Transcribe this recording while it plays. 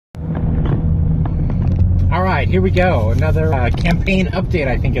right, here we go. Another campaign update,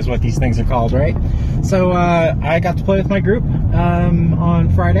 I think is what these things are called, right? So I got to play with my group on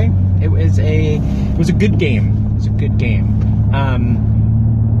Friday. It was a good game. It was a good game.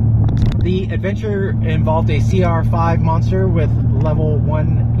 The adventure involved a CR5 monster with level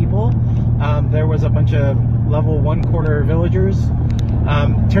 1 people. There was a bunch of level 1 quarter villagers.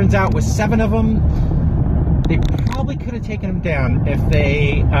 Turns out with 7 of them, they probably could have taken them down if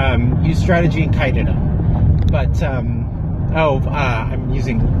they used strategy and kited them. But, I'm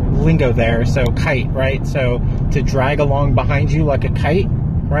using lingo there, so kite, right? So to drag along behind you like a kite,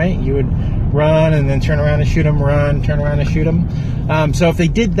 right? You would run and then turn around and shoot them, run, turn around and shoot them. So if they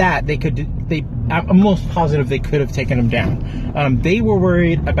did that, I'm almost positive they could have taken them down. They were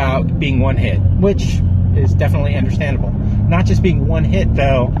worried about being one hit, which is definitely understandable. Not just being one hit,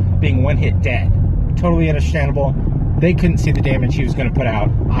 though, being one hit dead. Totally understandable. They couldn't see the damage he was going to put out.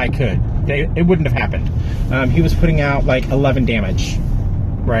 I could. It wouldn't have happened. He was putting out like 11 damage,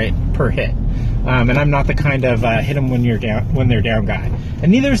 right, per hit. And I'm not the kind of hit them when they're down guy.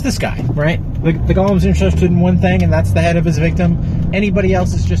 And neither is this guy, right? The golem's interested in one thing, and that's the head of his victim. Anybody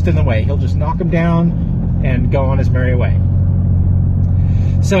else is just in the way. He'll just knock him down and go on his merry way.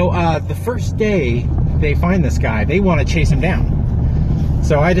 So the first day they find this guy, they want to chase him down.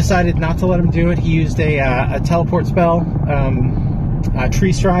 So I decided not to let him do it. He used a teleport spell.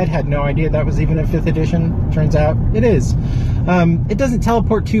 Tree Stride, had no idea that was even in 5th edition. Turns out it is. It doesn't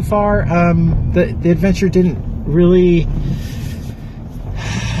teleport too far. The adventure didn't really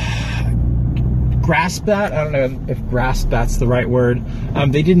grasp that. I don't know if grasp that's the right word.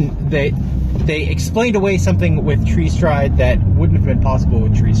 They explained away something with Tree Stride that wouldn't have been possible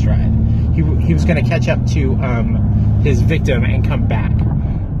with Tree Stride. He was going to catch up to his victim and come back.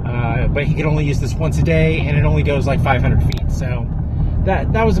 But he could only use this once a day, and it only goes like 500 feet. So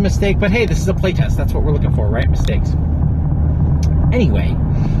that was a mistake. But hey, this is a playtest. That's what we're looking for, right? Mistakes. Anyway,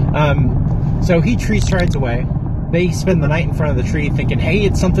 so he Tree Strides away. They spend the night in front of the tree thinking, hey,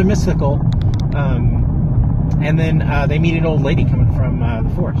 it's something mystical. And then they meet an old lady coming from the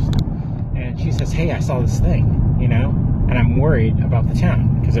forest. And she says, hey, I saw this thing, and I'm worried about the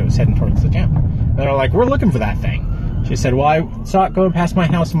town because it was heading towards the town. And they're like, we're looking for that thing. She said, well, I saw it going past my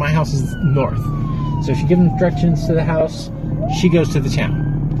house, and my house is north. So she gives them directions to the house. She goes to the town.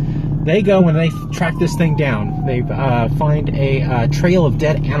 They go and they track this thing down. They find a trail of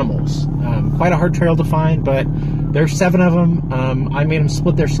dead animals. Quite a hard trail to find, but there's 7 of them. I made them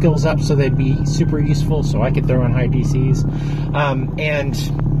split their skills up so they'd be super useful, so I could throw on high DCs.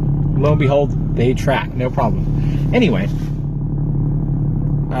 And lo and behold, they track, no problem. Anyway,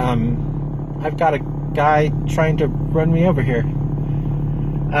 I've got a guy trying to run me over here.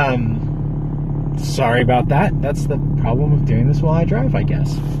 Sorry about that. That's the problem of doing this while I drive, I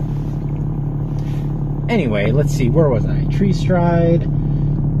guess. Anyway, let's see. Where was I? Tree Stride.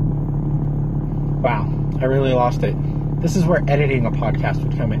 Wow, I really lost it. This is where editing a podcast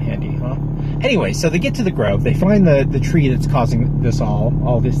would come in handy, huh? Anyway, so they get to the grove. They find the tree that's causing this all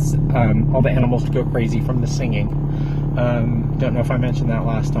the animals to go crazy from the singing. Don't know if I mentioned that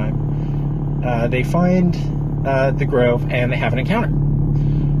last time. They find the grove and they have an encounter.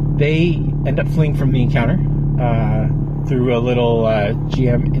 They end up fleeing from the encounter through a little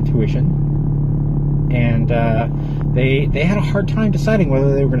GM intuition, and they had a hard time deciding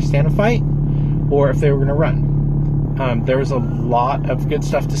whether they were going to stand and fight or if they were going to run. There was a lot of good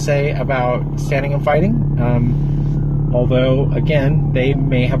stuff to say about standing and fighting, although again they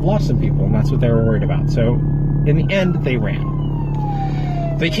may have lost some people, and that's what they were worried about. So in the end, they ran.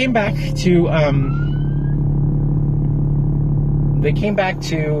 They came back to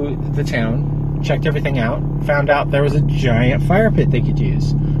the town, checked everything out, found out there was a giant fire pit they could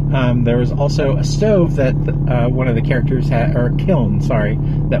use. There was also a stove that one of the characters had, or kiln, sorry,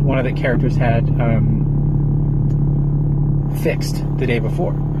 that one of the characters had fixed the day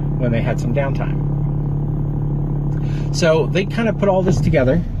before when they had some downtime. So they kind of put all this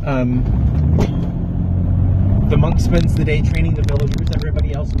together. The monk spends the day training the villagers.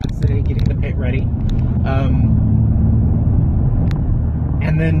 Everybody else spends the day getting the pit ready.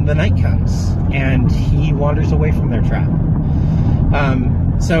 And then the night comes, and he wanders away from their trap.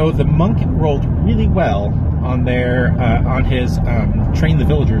 So the monk rolled really well on his train the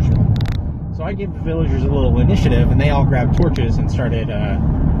villagers roll. So I gave the villagers a little initiative, and they all grabbed torches and started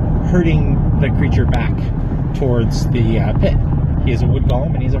herding the creature back towards the pit. He is a wood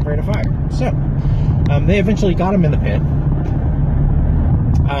golem, and he's afraid of fire. So they eventually got him in the pit.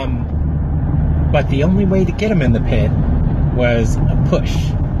 But the only way to get him in the pit was a push.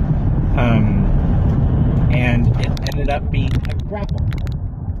 And it ended up being a grapple.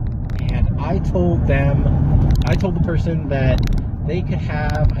 And I I told the person that they could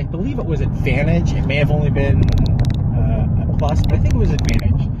have, I believe it was advantage. It may have only been a plus, but I think it was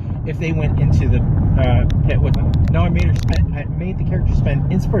advantage if they went into the pit with them. No, I made the character spend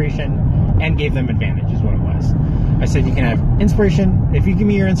inspiration and gave them advantage, is what it was. I said you can have inspiration. If you give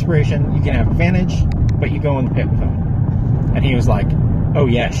me your inspiration, you can have advantage, but you go in the pit with them. And he was like, oh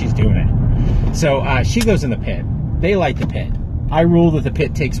yeah, she's doing it. So she goes in the pit. They light the pit. I rule that the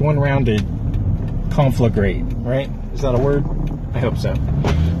pit takes 1 round to conflagrate, right? Is that a word? I hope so.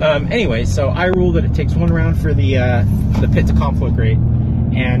 Anyway, so I rule that it takes 1 round for the pit to conflagrate,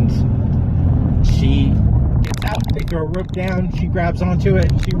 and she gets out. They throw a rope down. She grabs onto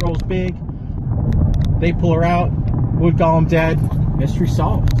it. She rolls big. They pull her out. Wood Golem dead. Mystery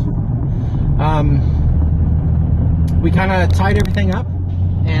solved. We kind of tied everything up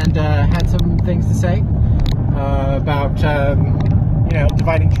and had some things to say about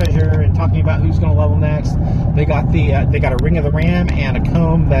dividing treasure and talking about who's going to level next. They got a Ring of the Ram and a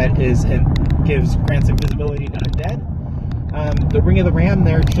comb that grants invisibility to undead. The Ring of the Ram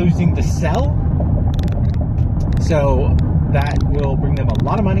they're choosing to sell, so that will bring them a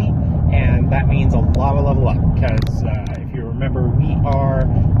lot of money, and that means a lot of level up, because if you remember, we are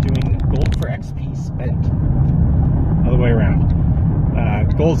doing gold for XP spent. Other way around.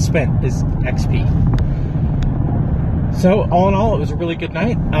 Gold spent is XP. So, all in all, it was a really good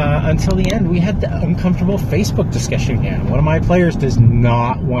night. Until the end, we had the uncomfortable Facebook discussion again. One of my players does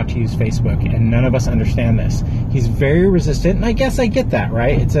not want to use Facebook, and none of us understand this. He's very resistant, and I guess I get that,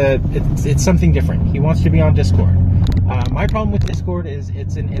 right? It's something different. He wants to be on Discord. My problem with Discord is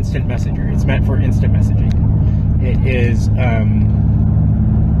it's an instant messenger. It's meant for instant messaging. It is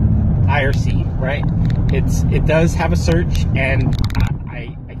IRC, right? It does have a search, and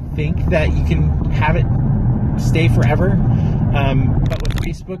I think that you can have it stay forever, but with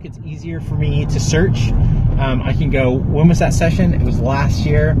Facebook it's easier for me to search. I can go, when was that session? It was last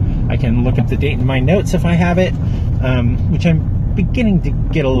year. I can look up the date in my notes if I have it, which I'm beginning to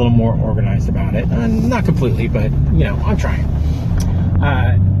get a little more organized about it. Not completely, but I'm trying.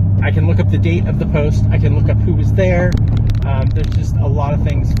 I can look up the date of the post. I can look up who was there. There's just a lot of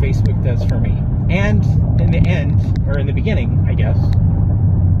things Facebook does for me. And in the beginning, I guess,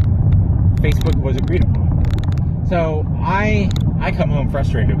 Facebook was agreed upon. So I come home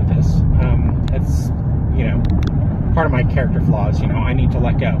frustrated with this. It's part of my character flaws. I need to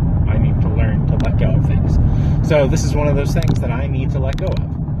let go. I need to learn to let go of things. So this is one of those things that I need to let go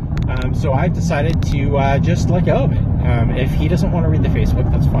of. So I've decided to just let go of it. If he doesn't want to read the Facebook,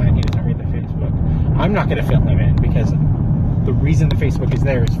 that's fine. He doesn't read the Facebook. I'm not going to fill him in, because the reason the Facebook is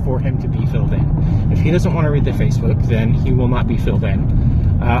there is for him to be filled in. If he doesn't want to read the Facebook, then he will not be filled in.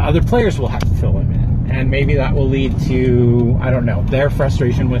 Other players will have to fill him in. And maybe that will lead to, I don't know, their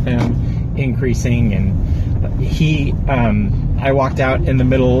frustration with him increasing. And I walked out in the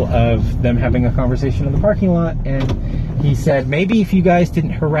middle of them having a conversation in the parking lot, and he said, maybe if you guys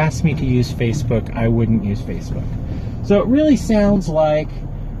didn't harass me to use Facebook, I wouldn't use Facebook. So it really sounds like,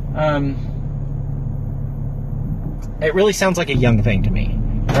 a young thing to me,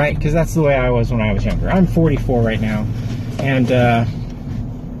 right? Because that's the way I was when I was younger. I'm 44 right now, and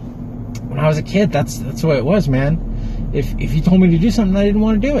when I was a kid, that's the way it was, man. If you told me to do something, I didn't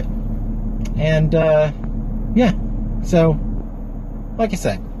want to do it. And yeah, so like I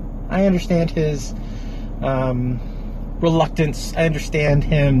said, I understand his reluctance. I understand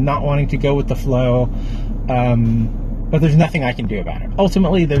him not wanting to go with the flow, but there's nothing I can do about it.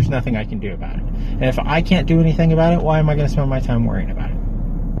 Ultimately, there's nothing I can do about it. And if I can't do anything about it, why am I going to spend my time worrying about it?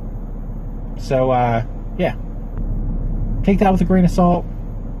 So yeah, take that with a grain of salt.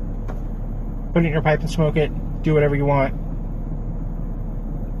 Put it in your pipe and smoke it. Do whatever you want.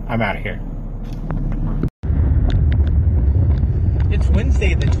 I'm out of here. It's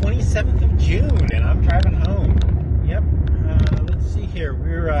Wednesday, the 27th of June, and I'm driving home. Yep. Let's see here.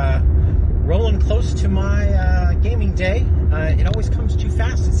 We're rolling close to my gaming day. It always comes too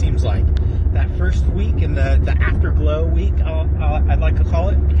fast, it seems like. That first week and the afterglow week, I'd like to call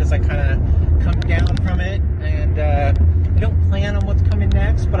it, because I kind of come down from it, and I don't plan on what's coming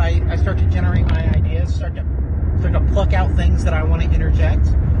next, but I start to generate my ideas, start to pluck out things that I want to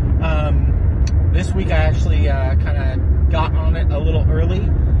interject. This week I actually kind of got on it a little early.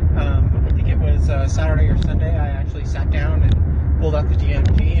 I think it was Saturday or Sunday. I actually sat down and pulled out the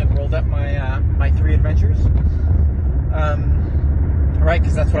DMG and rolled up my 3 adventures. Right,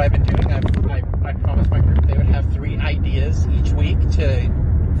 because that's what I've been doing. I promised my group they would have 3 ideas each week to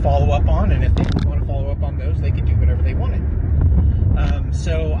follow up on, and if they didn't want to follow up on those, they could do whatever they wanted.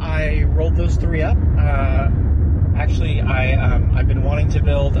 So I rolled those 3 up. Actually, I've been wanting to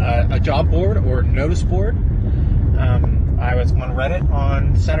build a job board or notice board. I was on Reddit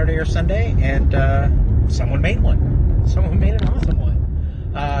on Saturday or Sunday, and someone made one. Someone made an awesome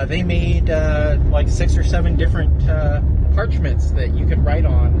one. They made like 6 or 7 different parchments that you could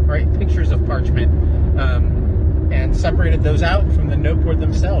write pictures of parchment, and separated those out from the note board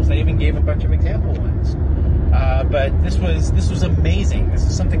themselves. They even gave a bunch of example ones. But this was amazing. This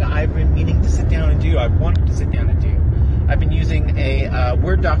is something I've been meaning to sit down and do. I've wanted to sit down and do. I've been using a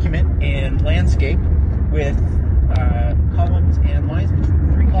Word document in landscape with columns and lines,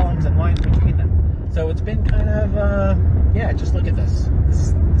 3 columns and lines between them. So it's been kind of, just look at this.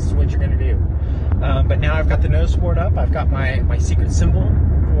 This is what you're going to do. But now I've got the notice board up. I've got my secret symbol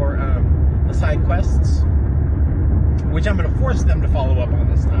for the side quests, which I'm going to force them to follow up on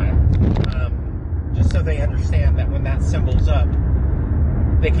this time. Just so they understand that when that symbol's up,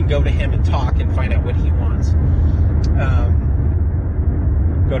 they can go to him and talk and find out what he wants.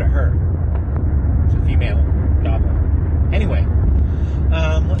 Go to her. It's a female goblin. Anyway,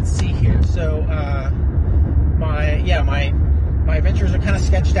 let's see here. So, my adventures are kind of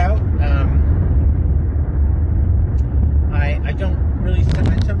sketched out. I don't really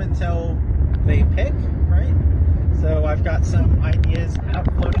submit them until they pick, right? So I've got some ideas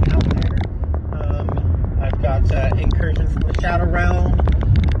floating out there. I've got Incursion from the Shadow Realm.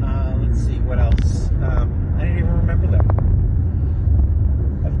 Let's see, what else? I didn't even remember them.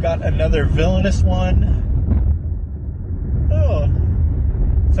 I've got another villainous one. Oh,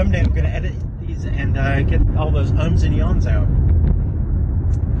 someday I'm going to edit these and get all those ums and yawns out.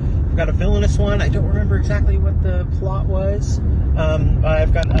 I've got a villainous one. I don't remember exactly what the plot was.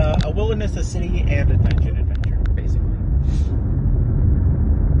 I've got a wilderness, a city, and a dungeon adventure, basically.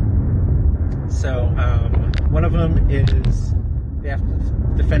 So, one of them is they have to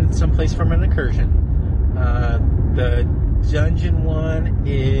defend someplace from an incursion. The dungeon one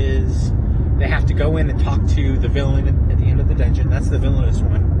is they have to go in and talk to the villain at the end of the dungeon. That's the villainous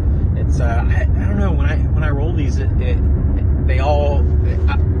one. It's I don't know, when I roll these, when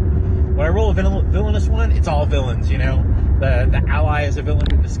I roll a villainous one, it's all villains, you know. The ally is a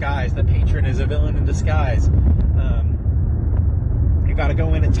villain in disguise. The patron is a villain in disguise. You got to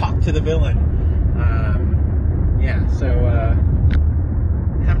go in and talk to the villain. So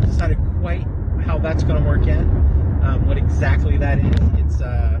haven't decided quite how that's going to work yet. What exactly that is. It's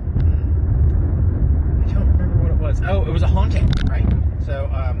I don't remember what it was. Oh, it was a haunting, right? So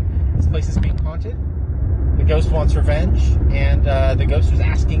this place is being haunted. The ghost wants revenge, and the ghost was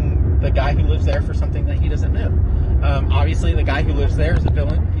asking the guy who lives there for something that he doesn't know. Obviously, the guy who lives there is a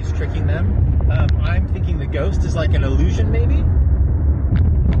villain. He's tricking them. I'm thinking the ghost is like an illusion, maybe?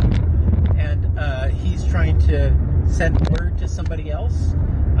 And he's trying to send word to somebody else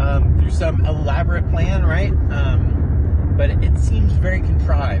through some elaborate plan, right? But it seems very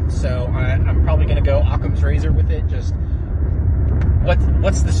contrived, so I'm probably going to go Occam's razor with it. Just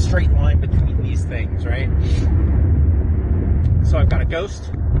what's the straight line between these things, right? So I've got a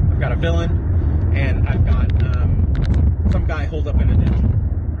ghost, I've got a villain, and I've got some guy holed up in a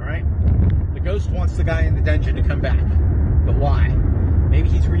dungeon. All right. The ghost wants the guy in the dungeon to come back, but why? Maybe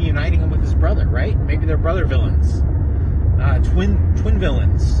he's reuniting him with his brother, right? Maybe they're brother villains, twin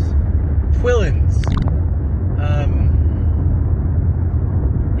villains, twillins.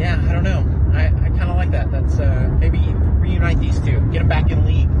 I don't know. I kind of like that. That's maybe reunite these two, get them back in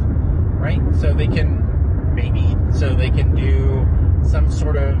league, right? So they can do some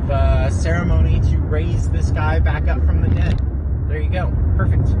sort of ceremony to raise this guy back up from the dead. There you go.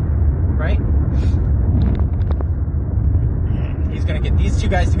 Perfect. Right? He's going to get these two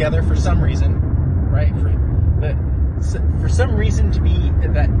guys together for some reason, right? For some reason to be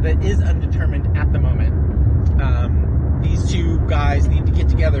that is undetermined at the moment. These two guys need to get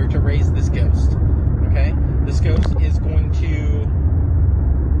together to raise this ghost. Okay? This ghost is going to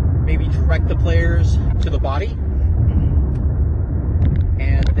maybe direct the players to the body,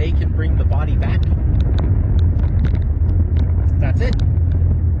 and they can bring the body back. That's it.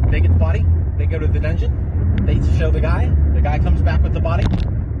 They get the body, they go to the dungeon, they show the guy comes back with the body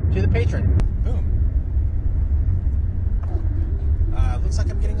to the patron. Boom. Looks like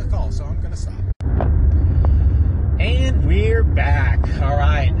I'm getting a call, so I'm going to stop. And we're back. All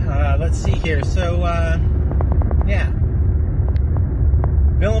right. Let's see here. So,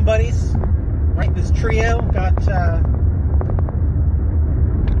 villain buddies, right? This trio got,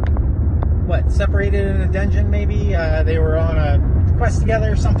 separated in a dungeon, maybe? They were on a quest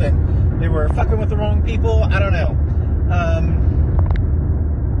together or something. They were fucking with the wrong people. I don't know.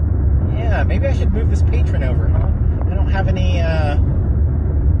 Maybe I should move this patron over, huh? I don't have any,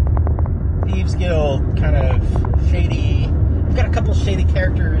 Thieves Guild, kind of shady. I've got a couple shady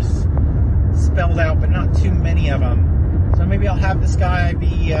characters spelled out, but not too many of them. So maybe I'll have this guy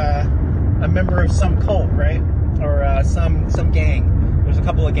be a member of some cult, right? Or some gang. There's a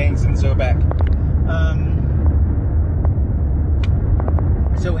couple of gangs in Zobek.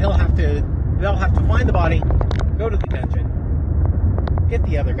 So they'll have to find the body, go to the dungeon, get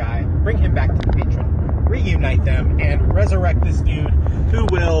the other guy, bring him back to the patron, reunite them, and resurrect this dude who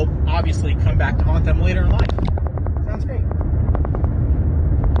will obviously come back to haunt them later in life. Sounds great.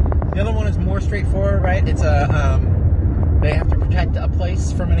 The other one is more straightforward, right? It's they have to protect a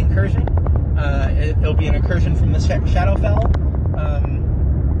place from an incursion. It'll be an incursion from the Shadowfell.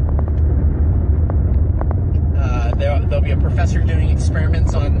 There'll be a professor doing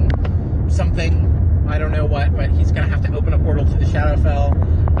experiments on something. I don't know what, but he's going to have to open a portal to the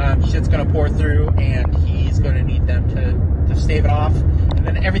Shadowfell. Shit's going to pour through, and he's going to need them to stave it off. And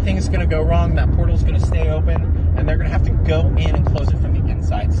then everything's going to go wrong. That portal's going to stay open, and they're going to have to go in and close it from the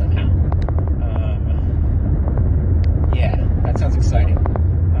inside somehow. Yeah, that sounds exciting.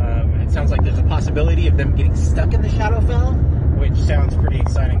 It sounds like there's a possibility of them getting stuck in the Shadowfell, which sounds pretty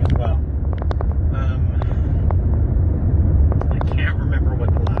exciting as well. I can't remember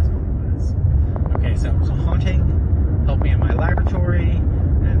what the last one was. Okay, so it was a haunting, help me in my laboratory,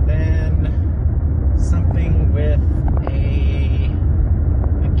 and then something with a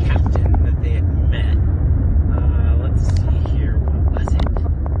captain that they had met. Let's see here, what was it? It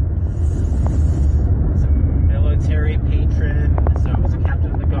was a military patron, so it was a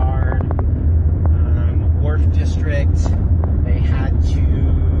captain of the guard. Wharf district, they had to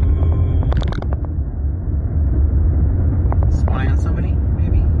spy on somebody,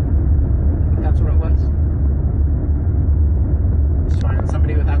 maybe? I think that's what it was. Spy on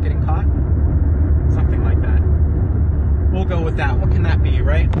somebody without getting caught? Something like that. We'll go with that. What can that be,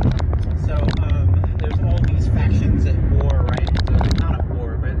 right? So, there's all these factions at war, right? Not at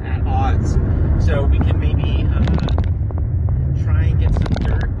war, but at odds. So we can maybe try and get some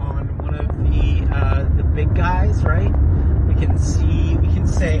dirt on one of the big guys, right? We can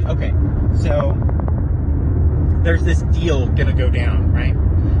say, okay, so there's this deal gonna go down, right?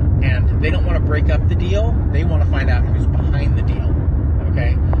 And they don't want to break up the deal. They want to find out who's behind the deal.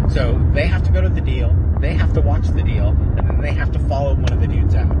 Okay? So they have to go to the deal, they have to watch the deal, and then they have to follow one of the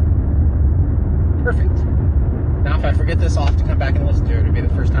dudes out. Perfect. Now if I forget this, I'll have to come back and listen to it. It'll be the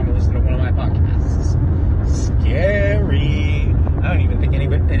first time I listen to one of my podcasts. Scary. I don't even think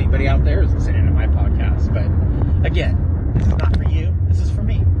anybody out there is listening to my podcast. But again, this is not for you. This is for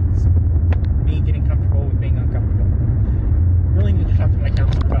me. It's me getting comfortable with being uncomfortable. Really need to talk to my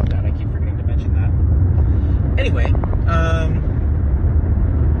counselor about that. I keep forgetting to mention that. Anyway,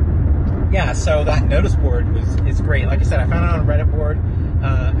 yeah, so that notice board is great. Like I said, I found it on a Reddit board,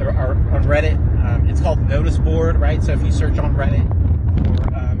 or on Reddit. It's called Notice Board, right? So if you search on Reddit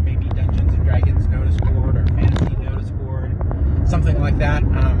for maybe Dungeons and Dragons Notice Board or Fantasy Notice Board, something like that.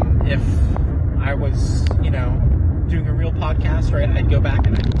 If I was, doing a real podcast, right, I'd go back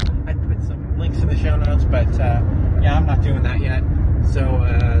and I'd put some links in the show notes, but yeah, I'm not doing that yet, so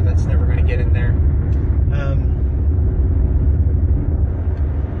that's never going to get in there.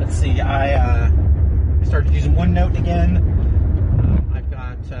 Let's see, I started using OneNote again. I've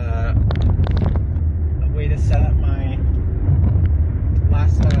got a way to set up my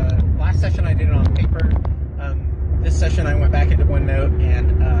last session. I did it on paper. This session I went back into OneNote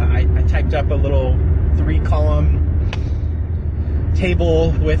and I typed up a little 3-column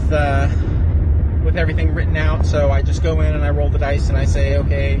table with everything written out. So I just go in and I roll the dice and I say,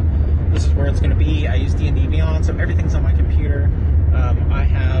 okay, this is where it's going to be. I use D&D Beyond, so everything's on my computer. I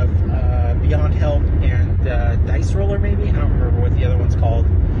have Beyond Help and Dice Roller, maybe. I don't remember what the other one's called.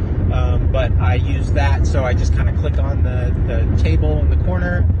 But I use that, so I just kind of click on the table in the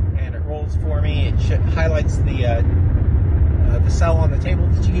corner, and it rolls for me. It highlights the cell on the table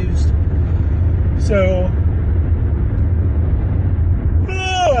that's used. So,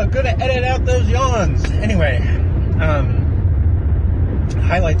 I'm gonna edit out those yawns. Anyway,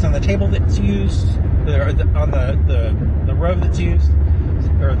 highlights on the table that's used, on the row that's used,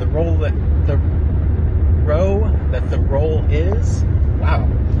 or the row that the roll is. Wow.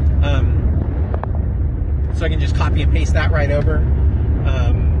 So I can just copy and paste that right over.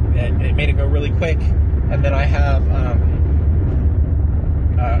 It made it go really quick. And then I have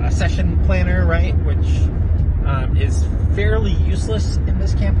a session planner, right, which is fairly useless in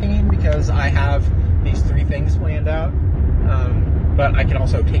this campaign because I have these 3 things planned out. But I can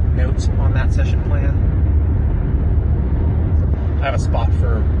also take notes on that session plan. I have a spot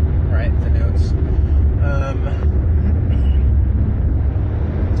for, right, the notes.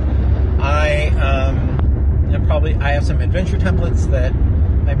 I have some adventure templates that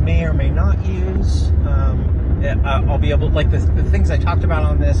I may or may not use. I'll be able, like the things I talked about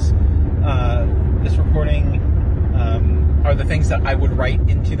on this recording are the things that I would write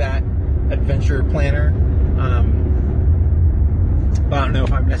into that adventure planner. But I don't know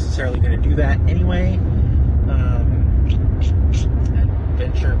if I'm necessarily going to do that anyway.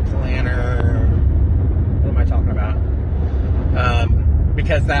 Adventure planner. What am I talking about?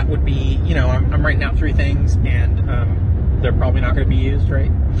 Because that would be, I'm writing out 3 things, and they're probably not going to be used,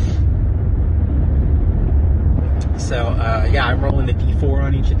 right? So, I'm rolling the D4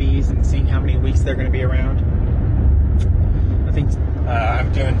 on each of these and seeing how many weeks they're going to be around. I think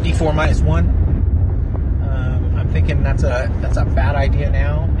I'm doing D4 minus 1. I'm thinking that's a bad idea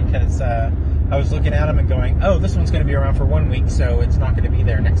now, because I was looking at them and going, oh, this one's going to be around for 1 week, so it's not going to be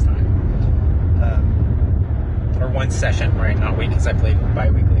there next time. Or 1 session, right? Not week, because I play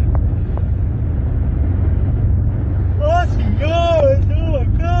bi-weekly. Oh my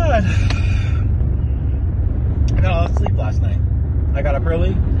god! I got a lot of sleep last night. I got up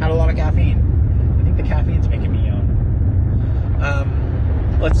early, had a lot of caffeine. I think the caffeine's making me yawn.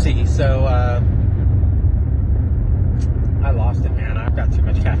 Let's see, so, I lost it, man. I've got too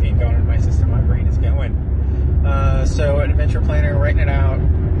much caffeine going in my system. My brain is going. So, an adventure planner, writing it out,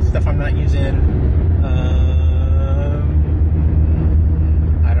 stuff I'm not using.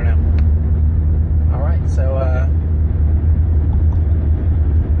 I don't know. All right, so,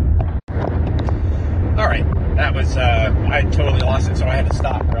 all right. That was, I totally lost it, so I had to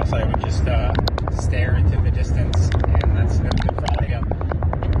stop, or else I would just stare into the distance, and that's no good for audio.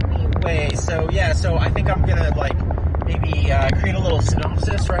 Anyway, so I think I'm gonna, maybe create a little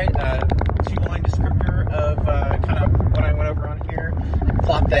synopsis, right? 2-line descriptor of kind of what I went over on here, and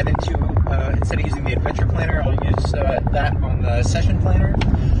plop that into, instead of using the adventure planner, I'll use that on the session planner.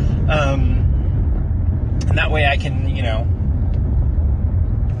 And that way I can,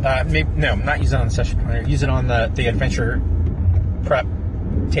 not use it on the session planner, use it on the adventure prep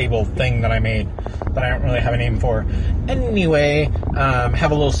table thing that I made that I don't really have a name for. Anyway,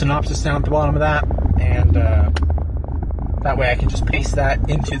 have a little synopsis down at the bottom of that, and that way I can just paste that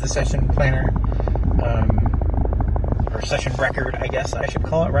into the session planner, or session record, I guess I should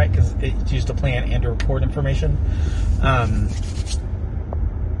call it, right? Because it's used to plan and to record information.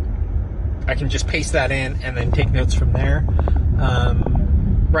 I can just paste that in and then take notes from there.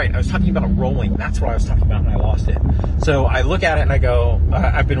 Right, I was talking about rolling. That's what I was talking about, and I lost it. So I look at it and I go,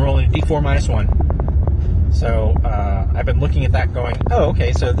 I've been rolling a D4 minus 1. So I've been looking at that going, oh,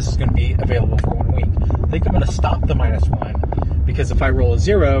 okay, so this is going to be available for 1 week. I think I'm going to stop the minus 1, because if I roll a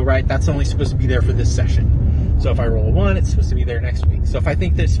 0, right, that's only supposed to be there for this session. So if I roll a 1, it's supposed to be there next week. So if I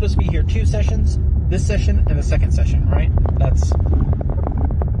think that it's supposed to be here 2 sessions, this session and the second session, right? That's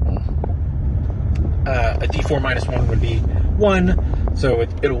a D4 minus 1 would be 1, so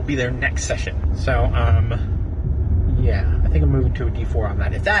it'll be there next session. So, I think I'm moving to a D4 on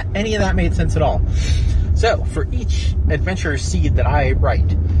that. If any of that made sense at all. So, for each adventure seed that I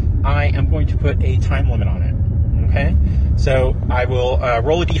write, I am going to put a time limit on it, okay? So, I will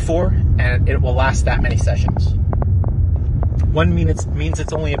roll a D4, and it will last that many sessions. 1 means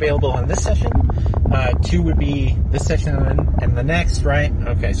it's only available on this session. 2 would be this session and the next, right?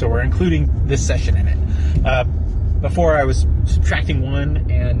 Okay, so we're including this session in it. Before I was subtracting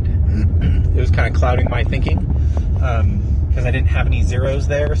 1, and it was kind of clouding my thinking, because I didn't have any zeros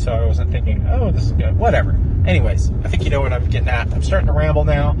there, so I wasn't thinking, oh, this is good, whatever. Anyways, I think you know what I'm getting at. I'm starting to ramble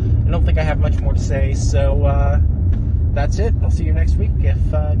now. I don't think I have much more to say, so that's it. I'll see you next week, if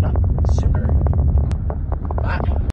not sooner. Bye.